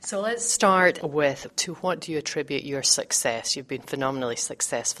So let's start with, to what do you attribute your success? You've been phenomenally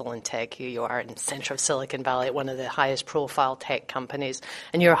successful in tech. Here you are in the center of Silicon Valley at one of the highest profile tech companies,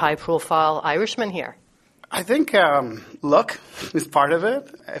 and you're a high profile Irishman here. I think luck is part of it.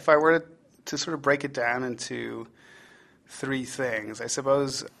 If I were to sort of break it down into three things, I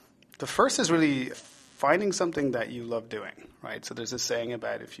suppose the first is really finding something that you love doing, right? So there's this saying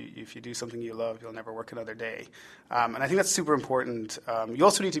about if you do something you love, you'll never work another day. And I think that's super important. You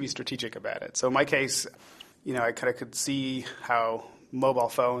also need to be strategic about it. So in my case, I kind of could see how mobile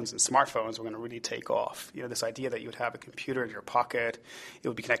phones and smartphones were going to really take off. This idea that you would have a computer in your pocket, it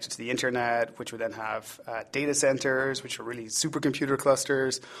would be connected to the internet, which would then have data centers, which are really supercomputer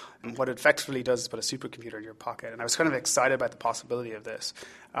clusters. And what it effectively does is put a supercomputer in your pocket. And I was kind of excited about the possibility of this.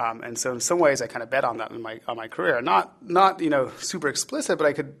 And so in some ways, I kind of bet on that on my career. Not super explicit,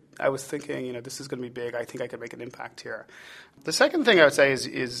 but I was thinking, this is going to be big. I think I could make an impact here. The second thing I would say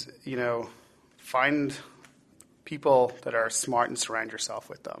is find people that are smart and surround yourself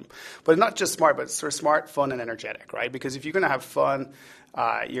with them. But not just smart, but sort of smart, fun, and energetic, right? Because if you're going to have fun,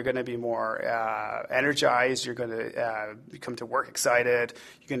 you're going to be more energized, you're going to come to work excited,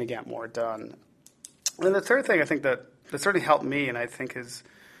 you're going to get more done. And the third thing I think that certainly helped me, and I think is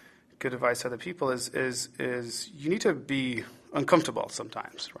good advice to other people, is you need to be uncomfortable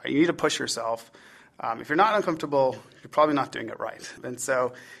sometimes, right? You need to push yourself. If you're not uncomfortable, you're probably not doing it right. And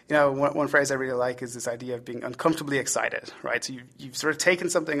so, one phrase I really like is this idea of being uncomfortably excited, right? So you've sort of taken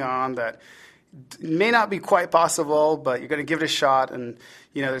something on that may not be quite possible, but you're going to give it a shot. And,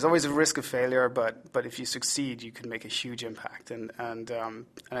 there's always a risk of failure, but if you succeed, you can make a huge impact. And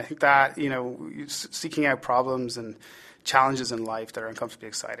I think that, seeking out problems and challenges in life that are uncomfortably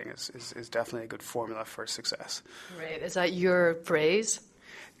exciting is definitely a good formula for success. Right. Is that your phrase?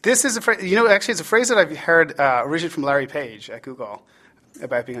 This is a phrase, actually it's a phrase that I've heard originally from Larry Page at Google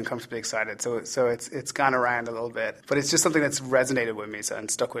about being uncomfortably excited. So it's gone around a little bit, but it's just something that's resonated with me and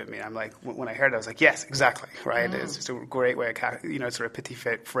stuck with me. I'm like, when I heard it, I was like, yes, exactly, right? Mm. It's just a great way of, sort of pithy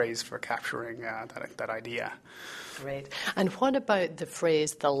phrase for capturing that idea. Great. And what about the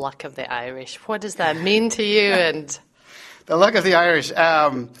phrase, the luck of the Irish? What does that mean to you? And the luck of the Irish. I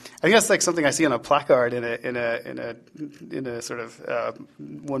think that's like something I see on a placard in a sort of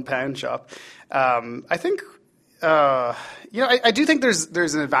 £1 shop. I think, I do think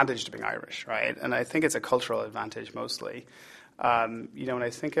there's an advantage to being Irish, right? And I think it's a cultural advantage mostly. When I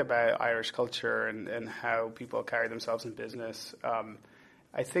think about Irish culture and how people carry themselves in business,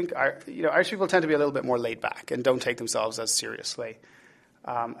 I think Irish people tend to be a little bit more laid back and don't take themselves as seriously.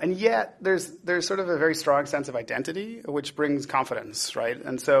 And yet there's sort of a very strong sense of identity, which brings confidence, right?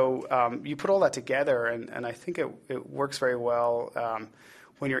 And so you put all that together, and I think it works very well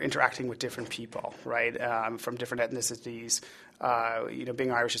when you're interacting with different people, right, from different ethnicities.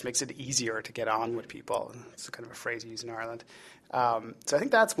 Being Irish just makes it easier to get on with people. It's kind of a phrase you use in Ireland. So I think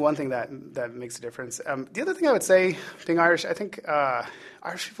that's one thing that makes a difference. The other thing I would say, being Irish, I think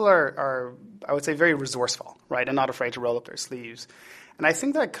Irish people are, I would say, very resourceful, right, and not afraid to roll up their sleeves. And I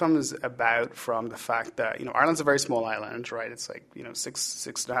think that comes about from the fact that, Ireland's a very small island, right? It's like,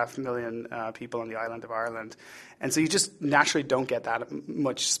 6.5 million people on the island of Ireland. And so you just naturally don't get that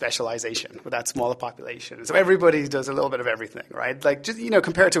much specialization with that smaller population. So everybody does a little bit of everything, right? Like, just,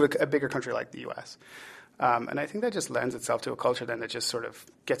 compared to a bigger country like the U.S. And I think that just lends itself to a culture then that just sort of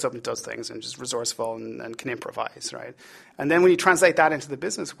gets up and does things and just resourceful and can improvise, right? And then when you translate that into the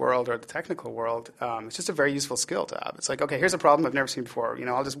business world or the technical world, it's just a very useful skill to have. It's like, okay, here's a problem I've never seen before.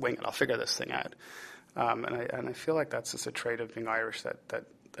 I'll just wing it. I'll figure this thing out. And I feel like that's just a trait of being Irish that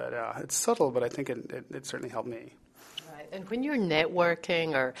it's subtle, but I think it certainly helped me. And when you're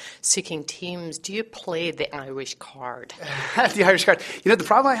networking or seeking teams, do you play the Irish card? The Irish card. The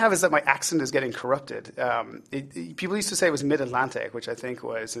problem I have is that my accent is getting corrupted. People used to say it was Mid-Atlantic, which I think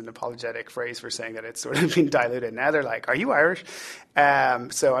was an apologetic phrase for saying that it's sort of been diluted. Now they're like, are you Irish?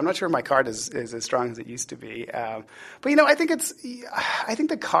 So I'm not sure my card is as strong as it used to be. But I think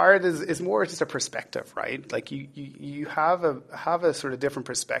the card is more just a perspective, right? Like you have a sort of different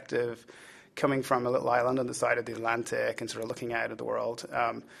perspective coming from a little island on the side of the Atlantic and sort of looking out at the world.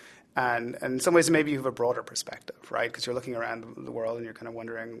 And in some ways, maybe you have a broader perspective, right? Because you're looking around the world and you're kind of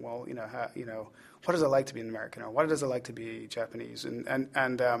wondering, well, what is it like to be an American, or what is it like to be Japanese?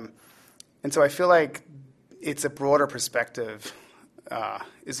 And so I feel like it's a broader perspective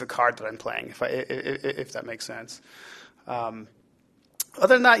is the card that I'm playing, if that makes sense.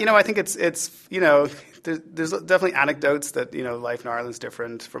 Other than that, I think it's there's definitely anecdotes that, life in Ireland's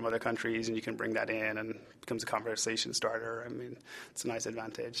different from other countries, and you can bring that in and it becomes a conversation starter. I mean, it's a nice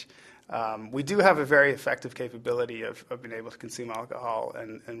advantage. We do have a very effective capability of being able to consume alcohol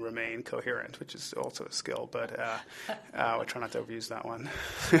and remain coherent, which is also a skill, but we try not to overuse that one.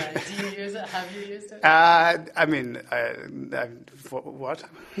 Do you use it? Have you used it? What?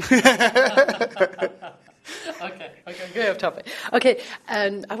 Okay, good off topic. Okay,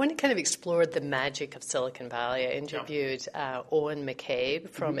 and I want to kind of explore the magic of Silicon Valley. I interviewed Owen McCabe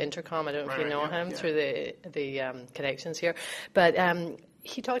from Intercom. I don't know if you know him through the connections here, but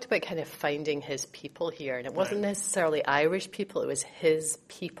he talked about kind of finding his people here, and it wasn't necessarily Irish people, it was his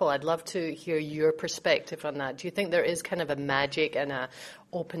people. I'd love to hear your perspective on that. Do you think there is kind of a magic and a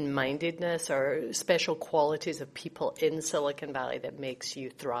open-mindedness or special qualities of people in Silicon Valley that makes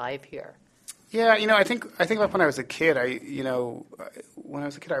you thrive here? Yeah, I think about when I was a kid. When I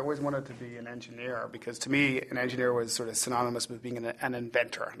was a kid, I always wanted to be an engineer because to me, an engineer was sort of synonymous with being an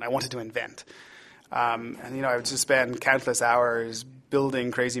inventor, and I wanted to invent. I would just spend countless hours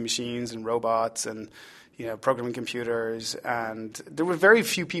building crazy machines and robots and programming computers, and there were very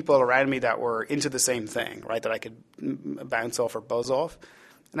few people around me that were into the same thing, right? That I could bounce off or buzz off.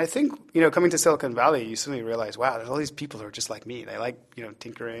 And I think, coming to Silicon Valley, you suddenly realize, wow, there's all these people who are just like me. They like,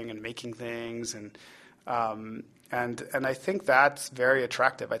 tinkering and making things, and I think that's very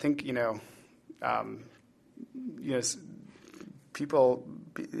attractive. I think, people,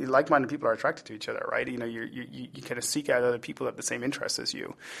 like-minded people are attracted to each other, right? You kind of seek out other people who have the same interests as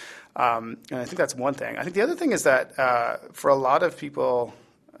you, and I think that's one thing. I think the other thing is that for a lot of people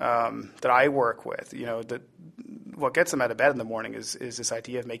that I work with, what gets them out of bed in the morning is this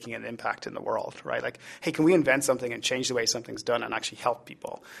idea of making an impact in the world, right? Like, hey, can we invent something and change the way something's done and actually help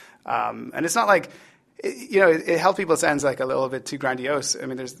people? And it's not like, it help people sounds like a little bit too grandiose. I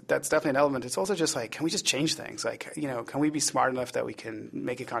mean, that's definitely an element. It's also just like, can we just change things? Like, can we be smart enough that we can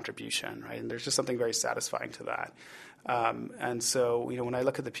make a contribution, right? And there's just something very satisfying to that. And so, when I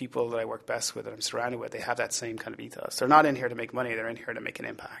look at the people that I work best with, that I'm surrounded with, they have that same kind of ethos. They're not in here to make money. They're in here to make an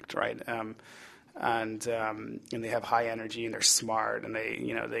impact, right? And they have high energy, and they're smart, and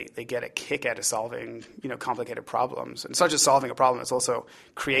they get a kick out of solving complicated problems. And it's not just solving a problem; it's also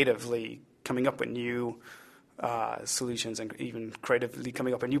creatively coming up with new solutions, and even creatively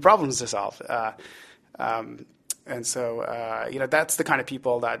coming up with new problems to solve. And so that's the kind of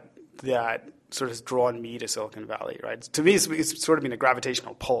people that sort of has drawn me to Silicon Valley, right? To me, it's sort of been a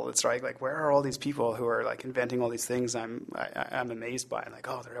gravitational pull. It's like where are all these people who are like inventing all these things I'm amazed by, and like,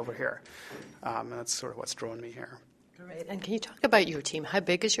 oh, they're over here. And that's sort of what's drawn me here. Great. And can you talk about your team? How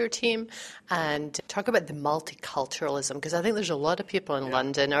big is your team? And talk about the multiculturalism, because I think there's a lot of people in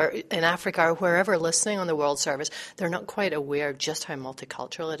London or in Africa or wherever listening on the World Service, they're not quite aware of just how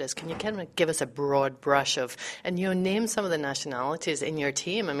multicultural it is. Can you kind of give us a broad brush of, and name some of the nationalities in your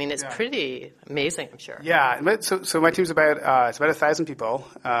team? I mean, it's pretty amazing, I'm sure. Yeah. So my team's about 1,000 people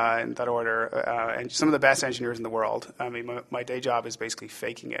in that order, and some of the best engineers in the world. I mean, my day job is basically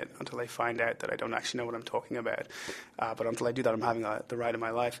faking it until I find out that I don't actually know what I'm talking about. But until I do that, I'm having the ride of my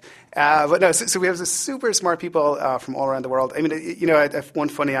life. But no, so we have this super smart people from all around the world. I mean, I have one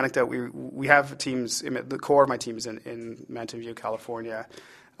funny anecdote. We have teams. The core of my team is in Mountain View, California.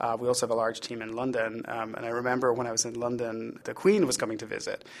 We also have a large team in London. And I remember when I was in London, the Queen was coming to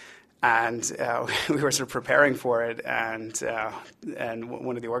visit. And we were sort of preparing for it, and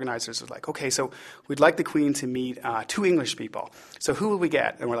one of the organizers was like, "Okay, so we'd like the Queen to meet 2 English people. So who will we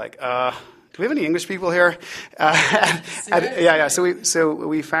get?" And we're like, "Do we have any English people here?" Yeah. So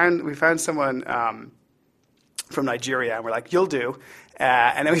we found someone from Nigeria, and we're like, "You'll do."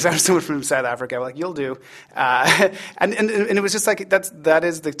 And then we found someone from South Africa. We're like, "You'll do." And it was just like that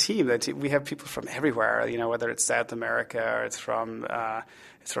is the team. We have people from everywhere. Whether it's South America or it's from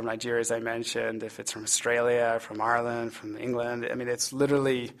Nigeria, as I mentioned. If it's from Australia, from Ireland, from England. I mean, it's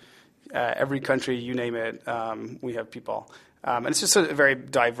literally every country you name it. We have people. And it's just a very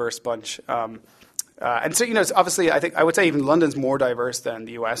diverse bunch. And so, obviously, I would say even London's more diverse than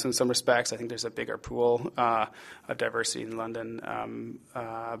the U.S. in some respects. I think there's a bigger pool of diversity in London.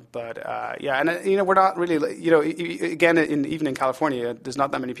 We're not really, again, even in California, there's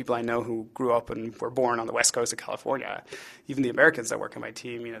not that many people I know who grew up and were born on the west coast of California. Even the Americans that work on my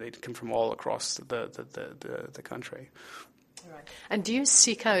team, they come from all across the country. Right. And do you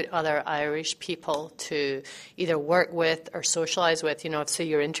seek out other Irish people to either work with or socialize with? Say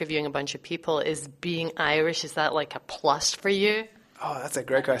you're interviewing a bunch of people. Is being Irish, is that like a plus for you? Oh, that's a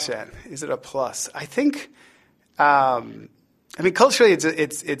great question. Is it a plus? I think I mean, culturally,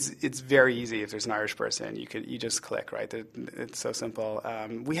 it's very easy. If there's an Irish person, you just click, right? It's so simple.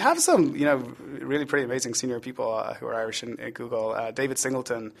 We have some, really pretty amazing senior people who are Irish at Google. David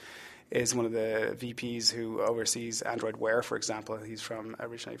Singleton is one of the VPs who oversees Android Wear, for example. He's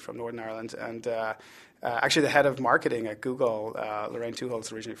originally from Northern Ireland, and actually the head of marketing at Google, Lorraine Tuchel,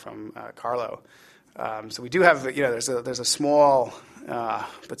 is originally from Carlow. So we do have, there's a small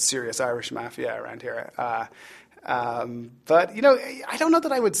but serious Irish mafia around here. But I don't know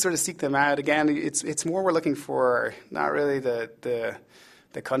that I would sort of seek them out. Again, it's more we're looking for not really the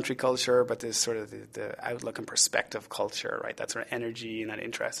country culture, but this sort of the outlook and perspective culture, right? That sort of energy and that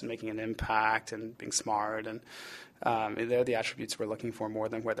interest in making an impact and being smart, and they're the attributes we're looking for more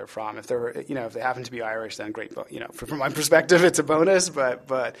than where they're from. If they're, if they happen to be Irish, then great. But from my perspective, it's a bonus.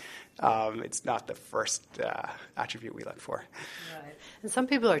 But it's not the first attribute we look for. Right. And some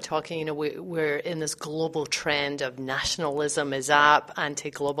people are talking, we're in this global trend of nationalism is up,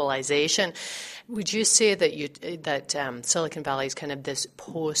 anti-globalization. Would you say that Silicon Valley is kind of this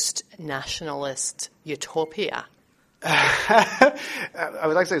post-nationalist utopia? I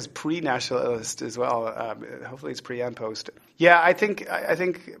would like to say it's pre-nationalist as well. Hopefully it's pre and post. Yeah, I think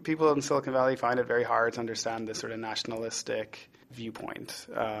people in Silicon Valley find it very hard to understand this sort of nationalistic viewpoint.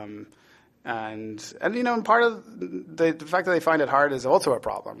 And part of the fact that they find it hard is also a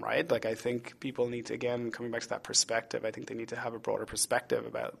problem, right? Like, I think people need to, again, coming back to that perspective, I think they need to have a broader perspective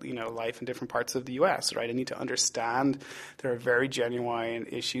about, life in different parts of the U.S., right? They need to understand there are very genuine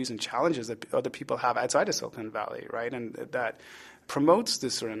issues and challenges that other people have outside of Silicon Valley, right? And that promotes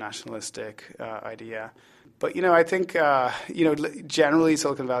this sort of nationalistic idea. But, I think, generally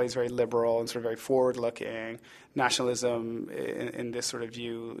Silicon Valley is very liberal and sort of very forward-looking. Nationalism in this sort of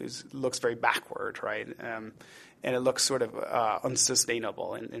view looks very backward, right? And it looks sort of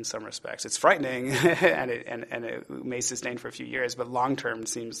unsustainable in some respects. It's frightening, and it may sustain for a few years, but long-term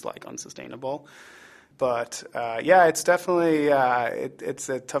seems like unsustainable. But, it's definitely it's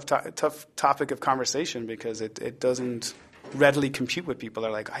a tough topic of conversation because it doesn't readily compute with people.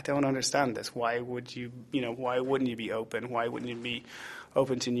 They're like, I don't understand this. Why wouldn't you be open? Why wouldn't you be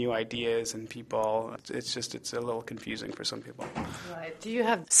open to new ideas and people? It's a little confusing for some people. Right. Do you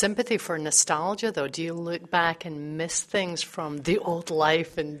have sympathy for nostalgia, though? Do you look back and miss things from the old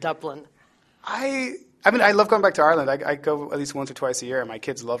life in Dublin? I love going back to Ireland. I go at least once or twice a year. My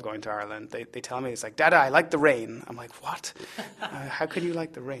kids love going to Ireland. They tell me, it's like, Dada, I like the rain. I'm like, what? How can you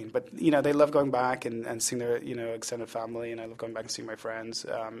like the rain? But, they love going back and seeing their, extended family, and I love going back and seeing my friends.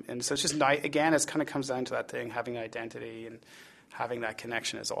 And so it's just nice. Again, it kind of comes down to that thing, having an identity and having that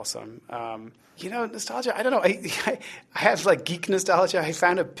connection is awesome. Nostalgia, I don't know. I have like geek nostalgia. I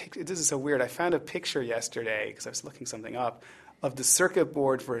found this is so weird. I found a picture yesterday because I was looking something up of the circuit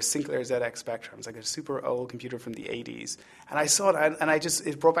board for a Sinclair ZX Spectrum. It's like a super old computer from the 80s. And I saw it, and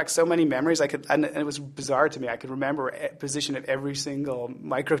it brought back so many memories. And it was bizarre to me. I could remember a position of every single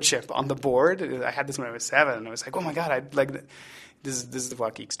microchip on the board. I had this when I was 7, and I was like, oh my God, This is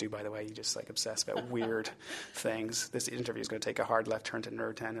what geeks do, by the way. You just obsess about weird things. This interview is going to take a hard left turn to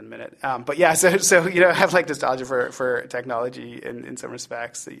Nerd 10 in a minute. But yeah, so I have nostalgia for technology in some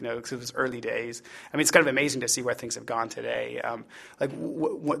respects. Because it was early days. I mean, it's kind of amazing to see where things have gone today.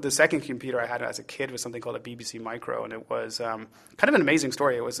 The second computer I had as a kid was something called a BBC Micro, and it was kind of an amazing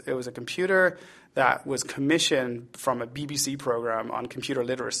story. It was a computer that was commissioned from a BBC program on computer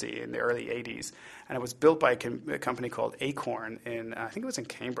literacy in the early 80s. And it was built by a company called Acorn I think it was in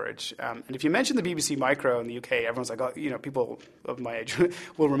Cambridge. And if you mention the BBC Micro in the UK, everyone's like, oh, people of my age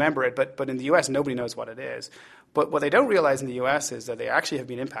will remember it. But in the US, nobody knows what it is. But what they don't realize in the US is that they actually have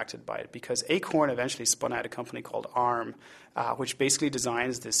been impacted by it because Acorn eventually spun out a company called ARM, which basically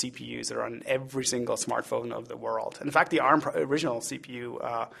designs the CPUs that are on every single smartphone of the world. And in fact, the ARM original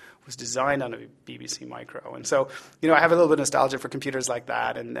CPU was designed on a BBC Micro. And so, I have a little bit of nostalgia for computers like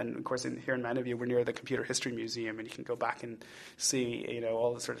that. And of course, here in Mandeville, we're near the Computer History Museum, and you can go back and see,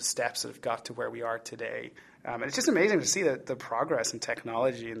 all the sort of steps that have got to where we are today. And it's just amazing to see the progress in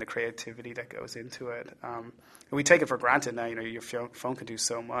technology and the creativity that goes into it. And we take it for granted now. Your phone can do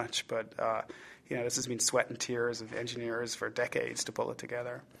so much, but this has been sweat and tears of engineers for decades to pull it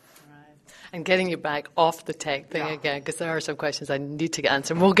together. And getting you back off the tech thing again, because there are some questions I need to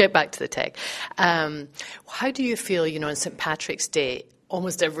answer, and we'll get back to the tech. How do you feel, on St. Patrick's Day,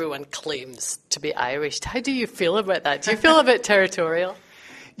 almost everyone claims to be Irish. How do you feel about that? Do you feel a bit territorial?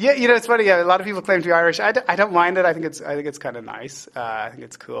 Yeah, it's funny. A lot of people claim to be Irish. I don't mind it. I think it's kind of nice. I think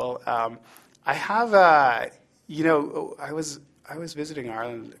it's cool. I have, I was visiting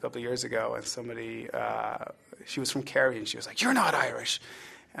Ireland a couple of years ago, and somebody, she was from Kerry, and she was like, "You're not Irish."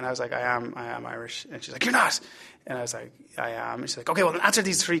 And I was like, I am Irish. And she's like, "You're not." And I was like, I am. And she's like, okay, well, then answer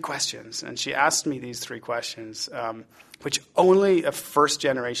these 3 questions. And she asked me these 3 questions, which only a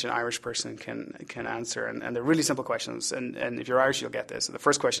first-generation Irish person can answer. And they're really simple questions. And if you're Irish, you'll get this. So the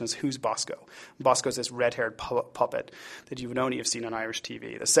first question is, who's Bosco? Bosco's this red-haired puppet that you would only have seen on Irish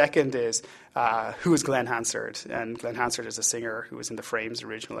TV. The second is, who is Glenn Hansard? And Glenn Hansard is a singer who was in the Frames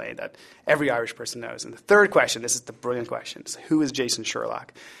originally that every Irish person knows. And the third question, this is the brilliant question, is who is Jason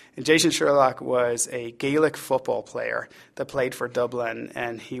Sherlock? And Jason Sherlock was a Gaelic football player that played for Dublin,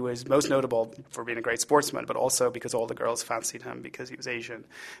 and he was most notable for being a great sportsman, but also because all the girls fancied him because he was Asian,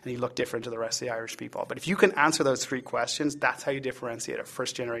 and he looked different to the rest of the Irish people. But if you can answer those 3 questions, that's how you differentiate a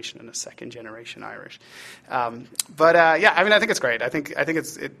first-generation and a second-generation Irish. I think it's great. I think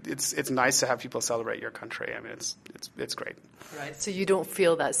it's nice to have people celebrate your country. I mean, it's great. Right. So you don't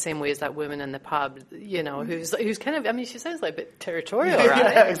feel that same way as that woman in the pub, who's kind of, I mean, she sounds like a bit territorial, right?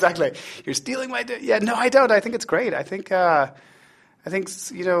 Yeah, exactly. You're stealing my yeah, no, I don't. I think it's great. I think having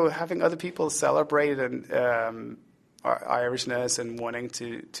other people celebrate and our Irishness and wanting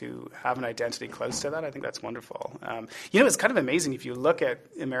to have an identity close to that, I think that's wonderful. It's kind of amazing if you look at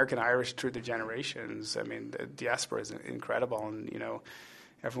American Irish through the generations. I mean, the diaspora is incredible, and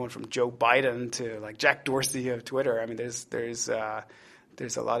everyone from Joe Biden to like Jack Dorsey of Twitter. I mean, there's a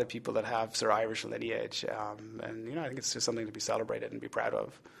lot of people that have sort of Irish lineage, and I think it's just something to be celebrated and be proud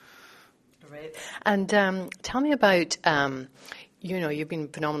of. Right. And tell me about, you've been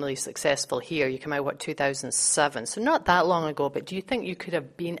phenomenally successful here. You came out, 2007, so not that long ago, but do you think you could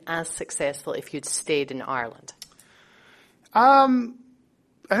have been as successful if you'd stayed in Ireland? I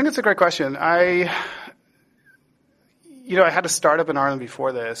think it's a great question. I had a startup in Ireland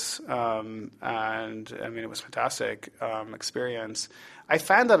before this, and I mean, it was a fantastic experience. I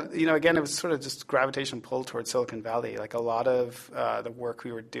found that, again, it was sort of just gravitational pull towards Silicon Valley. Like a lot of the work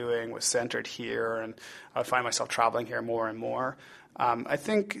we were doing was centered here, and I would find myself traveling here more and more. I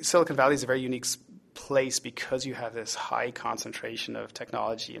think Silicon Valley is a very unique place because you have this high concentration of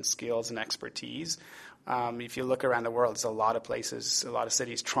technology and skills and expertise. If you look around the world, there's a lot of places, a lot of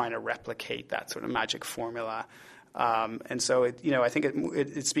cities trying to replicate that sort of magic formula. And so, I think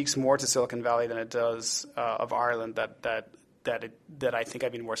it speaks more to Silicon Valley than it does of Ireland that I think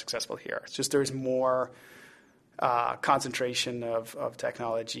I've been more successful here. It's just there's more concentration of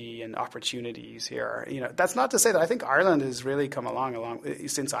technology and opportunities here. That's not to say that I think Ireland has really come along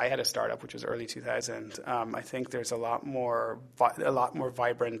since I had a startup, which was early 2000. I think there's a lot more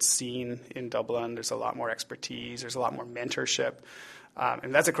vibrant scene in Dublin. There's a lot more expertise. There's a lot more mentorship.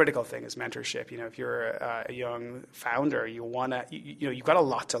 And that's a critical thing is mentorship. If you're a young founder, you've got a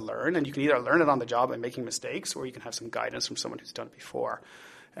lot to learn, and you can either learn it on the job by making mistakes, or you can have some guidance from someone who's done it before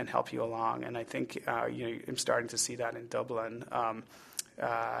and help you along. And I think I'm starting to see that in Dublin.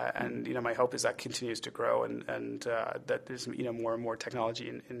 And my hope is that continues to grow, and that there's more and more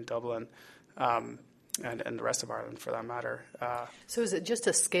technology in Dublin. And the rest of Ireland, for that matter. So is it just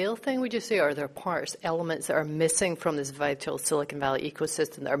a scale thing, would you say, or are there elements that are missing from this vital Silicon Valley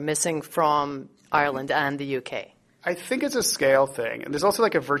ecosystem that are missing from Ireland and the UK? I think it's a scale thing, and there's also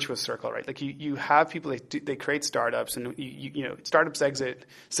like a virtuous circle, right? Like you have people they create startups, and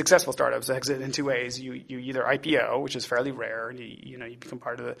successful startups exit in 2 ways. You either IPO, which is fairly rare, and you become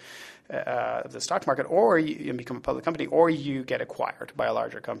part of the stock market, or you become a public company, or you get acquired by a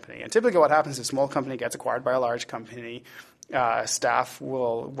larger company. And typically, what happens is a small company gets acquired by a large company. Staff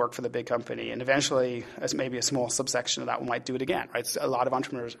will work for the big company, and eventually, as maybe a small subsection of that, might do it again. Right? So a lot of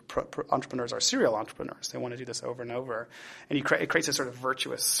entrepreneurs are serial entrepreneurs. They want to do this over and over, and it creates a sort of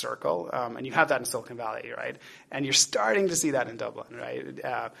virtuous circle. And you have that in Silicon Valley, right? And you're starting to see that in Dublin,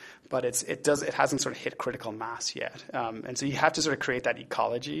 right? But it hasn't sort of hit critical mass yet. And so you have to sort of create that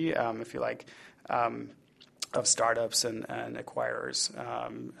ecology, if you like. Of startups and acquirers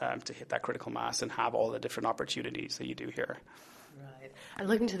to hit that critical mass and have all the different opportunities that you do here. Right. And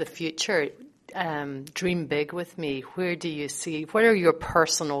looking to the future, dream big with me. Where do you see, what are your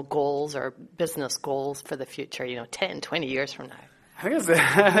personal goals or business goals for the future, 10, 20 years from now?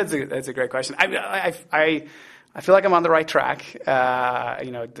 I think that's a great question. I feel like I'm on the right track.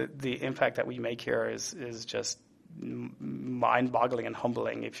 The impact that we make here is just mind-boggling and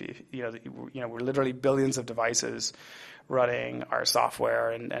humbling. If we're literally billions of devices running our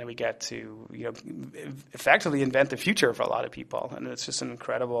software, and we get to effectively invent the future for a lot of people, and it's just an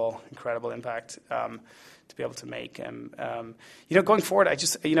incredible impact to be able to make. And going forward, I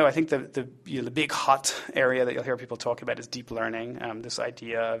think the big hot area that you'll hear people talk about is deep learning. This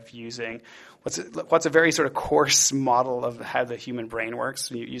idea of using what's a very sort of coarse model of how the human brain works,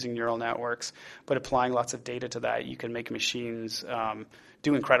 using neural networks, but applying lots of data to that, you can make machines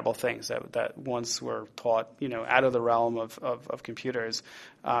do incredible things that once were thought, out of the realm of computers.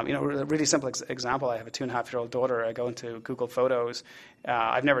 A really simple example, I have a 2.5-year-old daughter. I go into Google Photos.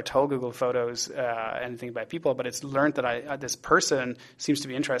 I've never told Google Photos anything about people, but it's learned that this person seems to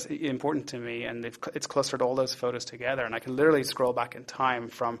be important to me, and it's clustered all those photos together. And I can literally scroll back in time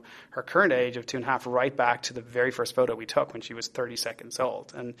from her current age of 2.5 right back to the very first photo we took when she was 30 seconds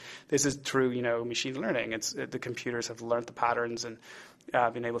old. And this is through, machine learning. The computers have learned the patterns and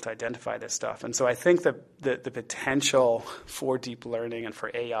been able to identify this stuff. And so I think the potential for deep learning and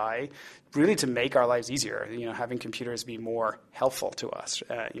for AI really to make our lives easier, having computers be more helpful to us,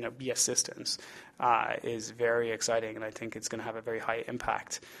 be assistants, is very exciting. And I think it's going to have a very high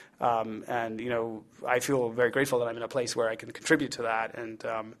impact. And I feel very grateful that I'm in a place where I can contribute to that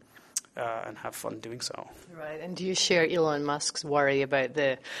and have fun doing so. Right. And do you share Elon Musk's worry about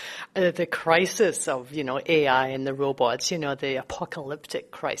the crisis of, AI and the robots, the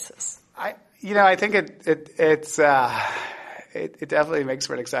apocalyptic crisis? I think it definitely makes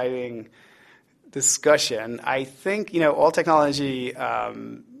for an exciting discussion. I think, all technology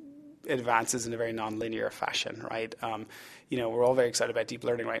advances in a very nonlinear fashion, right? We're all very excited about deep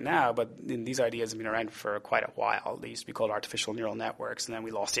learning right now, but these ideas have been around for quite a while. They used to be called artificial neural networks, and then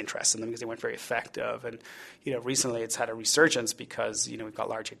we lost interest in them because they weren't very effective. And, recently it's had a resurgence because, we've got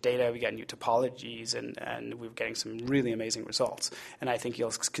larger data, we got new topologies, and we're getting some really amazing results. And I think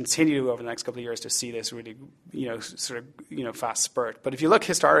you'll continue over the next couple of years to see this really, fast spurt. But if you look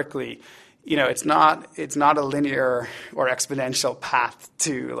historically, it's not a linear or exponential path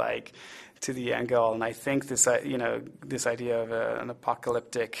to the end goal. And I think this idea of an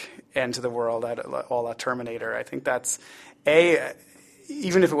apocalyptic end to the world, all that Terminator, I think that's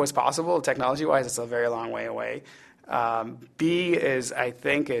even if it was possible technology-wise, it's a very long way away. B is I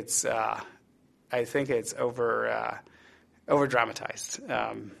think it's over dramatized.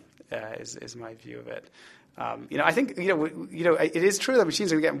 Is my view of it. I think it is true that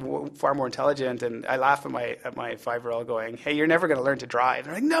machines are getting far more intelligent, and I laugh at my 5-year-old going, "Hey, you're never going to learn to drive."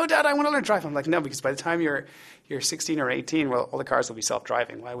 They're like, "No, Dad, I want to learn to drive." I'm like, "No, because by the time you're 16 or 18, well, all the cars will be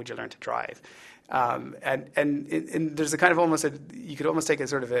self-driving. Why would you learn to drive?" And there's a kind of you could almost take a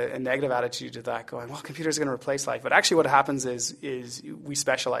sort of a negative attitude to that, going, well, computers are going to replace life. But actually what happens is we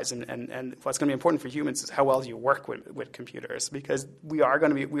specialize, and what's going to be important for humans is how well do you work with computers, because we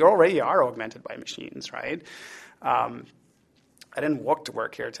already are augmented by machines, right? I didn't walk to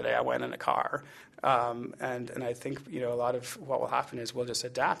work here today. I went in a car. And I think, a lot of what will happen is we'll just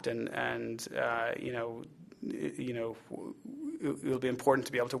adapt and it'll be important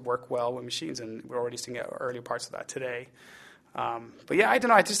to be able to work well with machines, and we're already seeing early parts of that today. But yeah, I don't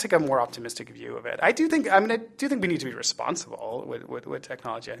know. I just take a more optimistic view of it. I do think we need to be responsible with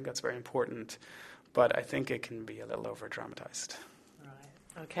technology. I think that's very important, but I think it can be a little over dramatized.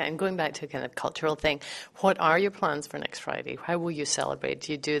 Right. Okay. And going back to a kind of cultural thing, what are your plans for next Friday? How will you celebrate?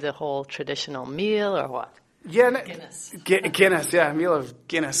 Do you do the whole traditional meal or what? Yeah, Guinness. Guinness, yeah, a meal of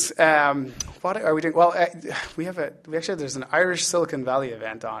Guinness. What are we doing? Well, there's an Irish Silicon Valley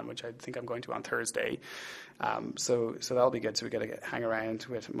event on, which I think I'm going to on Thursday. So that'll be good. So we got to hang around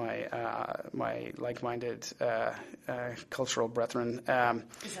with my like-minded cultural brethren.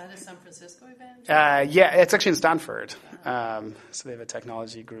 Is that a San Francisco event? Yeah, it's actually in Stanford. So they have a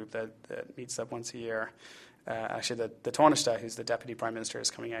technology group that meets up once a year. Actually, the Taoiseach, who's the Deputy Prime Minister, is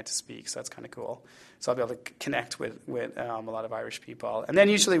coming out to speak, so that's kind of cool. So I'll be able to connect with a lot of Irish people. And then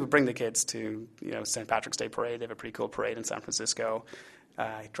usually we bring the kids to St. Patrick's Day Parade. They have a pretty cool parade in San Francisco.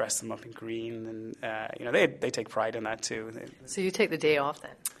 I dress them up in green, and they take pride in that too. So you take the day off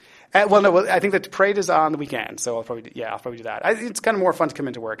then? I think the parade is on the weekend, so I'll probably do that. It's kind of more fun to come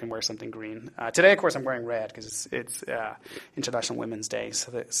into work and wear something green. Today, of course, I'm wearing red because it's International Women's Day.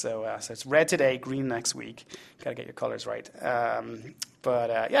 So it's red today, green next week. Got to get your colors right.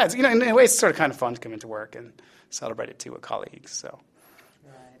 It's, in a way, it's sort of kind of fun to come into work and celebrate it too with colleagues. So.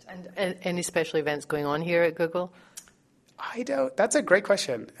 Right. And any special events going on here at Google? That's a great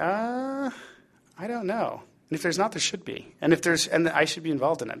question. I don't know. And if there's not, there should be. And and I should be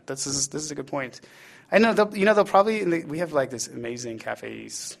involved in it. This is a good point. I know they'll probably we have like this amazing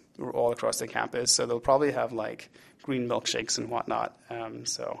cafes all across the campus, so they'll probably have like green milkshakes and whatnot.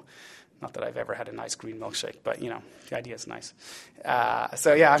 So Not that I've ever had a nice green milkshake, but the idea is nice.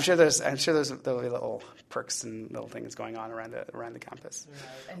 So yeah, I'm sure there'll be little perks and little things going on around the campus.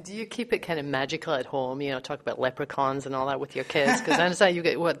 Right. And do you keep it kind of magical at home? Talk about leprechauns and all that with your kids, because I understand you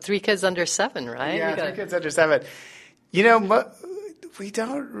get 3 kids under 7, right? Yeah, 3 kids under 7. We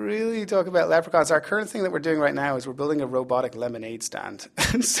don't really talk about leprechauns. Our current thing that we're doing right now is we're building a robotic lemonade stand.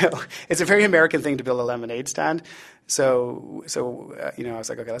 So it's a very American thing to build a lemonade stand. So I was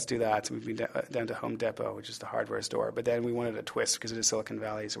like, okay, let's do that. So we've been down to Home Depot, which is the hardware store. But then we wanted a twist because it is Silicon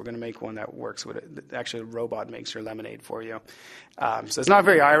Valley. So we're going to make one that works with it. Actually, a robot makes your lemonade for you. So it's not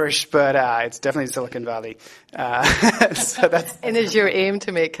very Irish, but it's definitely Silicon Valley. So that's. And is your aim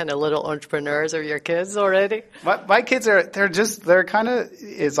to make kind of little entrepreneurs of your kids already? My kids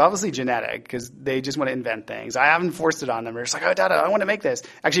it's obviously genetic because they just want to invent things. I haven't forced it on them. They're just like, oh, Dada, I want to make this.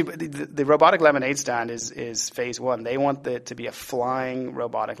 Actually, the robotic lemonade stand is phase 1. They want it to be a flying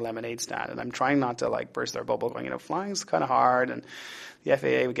robotic lemonade stand. And I'm trying not to burst their bubble going, flying's kind of hard and the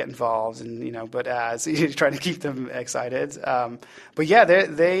FAA would get involved, so you're trying to keep them excited. But yeah,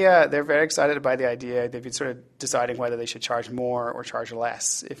 they're very excited by the idea. They've been sort of deciding whether they should charge more or charge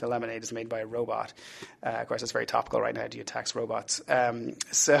less if a lemonade is made by a robot. Of course, it's very topical right now. Do you tax robots?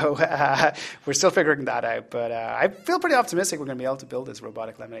 So we're still figuring that out. But I feel pretty optimistic we're going to be able to build this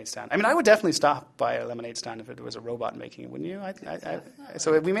robotic lemonade stand. I mean, I would definitely stop by a lemonade stand if there was a robot making it, wouldn't you?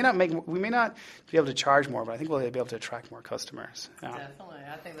 So we may not be able to charge more, but I think we'll be able to attract more customers. Definitely.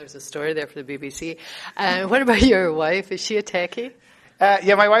 I think there's a story there for the BBC. What about your wife? Is she a techie?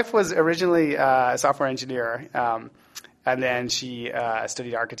 Yeah, my wife was originally a software engineer, and then she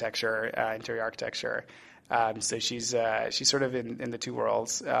studied architecture, interior architecture. So she's sort of in the two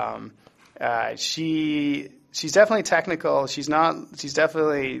worlds. She's definitely technical. She's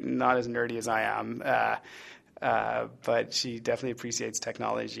definitely not as nerdy as I am. But she definitely appreciates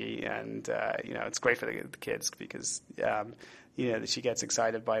technology, and it's great for the kids because she gets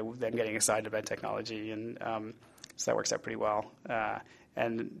excited by them getting excited about technology, and so that works out pretty well. I'm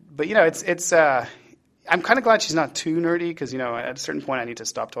kind of glad she's not too nerdy because at a certain point I need to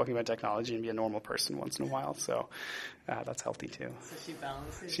stop talking about technology and be a normal person once in a while. So that's healthy too. So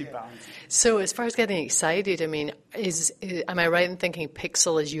she balances. So as far as getting excited, I mean, am I right in thinking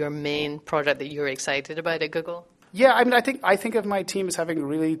Pixel is your main product that you're excited about at Google? Yeah, I mean, I think of my team as having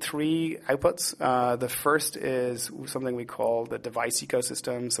really 3 outputs. The first is something we call the device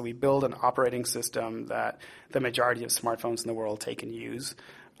ecosystem. So we build an operating system that the majority of smartphones in the world take and use.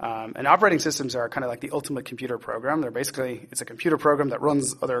 And operating systems are kind of like the ultimate computer program. It's a computer program that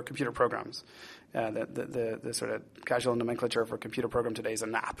runs other computer programs. The sort of casual nomenclature for a computer program today is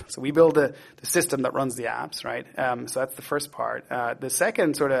an app. So we build the system that runs the apps, right? So that's the first part. The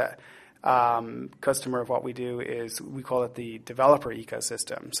second sort of customer of what we do is we call it the developer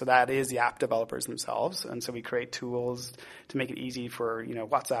ecosystem. So that is the app developers themselves. And so we create tools to make it easy for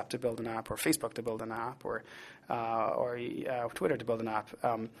WhatsApp to build an app, or Facebook to build an app, or Twitter to build an app.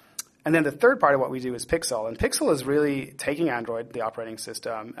 And then the third part of what we do is Pixel. And Pixel is really taking Android, the operating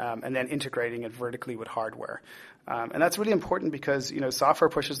system, and then integrating it vertically with hardware. And that's really important because, software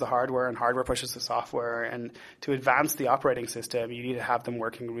pushes the hardware and hardware pushes the software. And to advance the operating system, you need to have them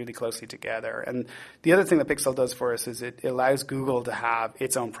working really closely together. And the other thing that Pixel does for us is it allows Google to have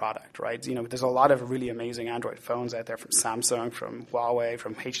its own product, right? There's a lot of really amazing Android phones out there from Samsung, from Huawei,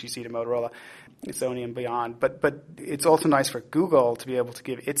 from HTC to Motorola, Sony and beyond. But it's also nice for Google to be able to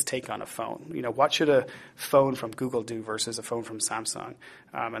give its take on a phone. What should a phone from Google do versus a phone from Samsung?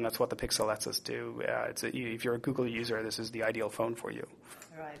 And that's what the Pixel lets us do. If you're a Google user, this is the ideal phone for you.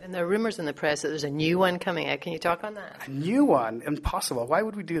 Right. And there are rumors in the press that there's a new one coming out. Can you talk on that? A new one? Impossible. Why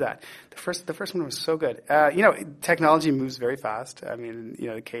would we do that? The first one was so good. Technology moves very fast. I mean,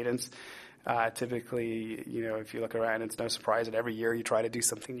 the cadence. Typically, if you look around, it's no surprise that every year you try to do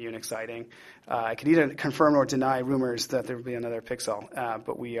something new and exciting. I can either confirm or deny rumors that there will be another Pixel,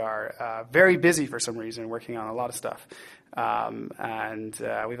 but we are very busy for some reason, working on a lot of stuff. And we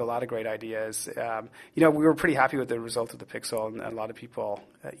have a lot of great ideas. We were pretty happy with the result of the Pixel, and a lot of people,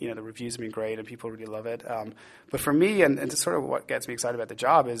 the reviews have been great, and people really love it. But for me, and just sort of what gets me excited about the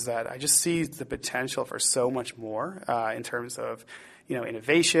job is that I just see the potential for so much more in terms of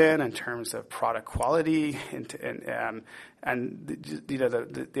innovation, in terms of product quality, and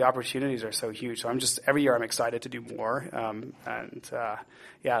the opportunities are so huge. So every year I'm excited to do more, we'll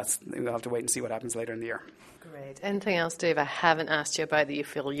have to wait and see what happens later in the year. Great. Anything else, Dave, I haven't asked you about that you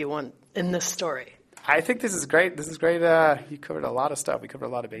feel you want in this story? I think this is great. You covered a lot of stuff. We covered a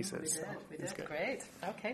lot of bases. We did. Great. Okay.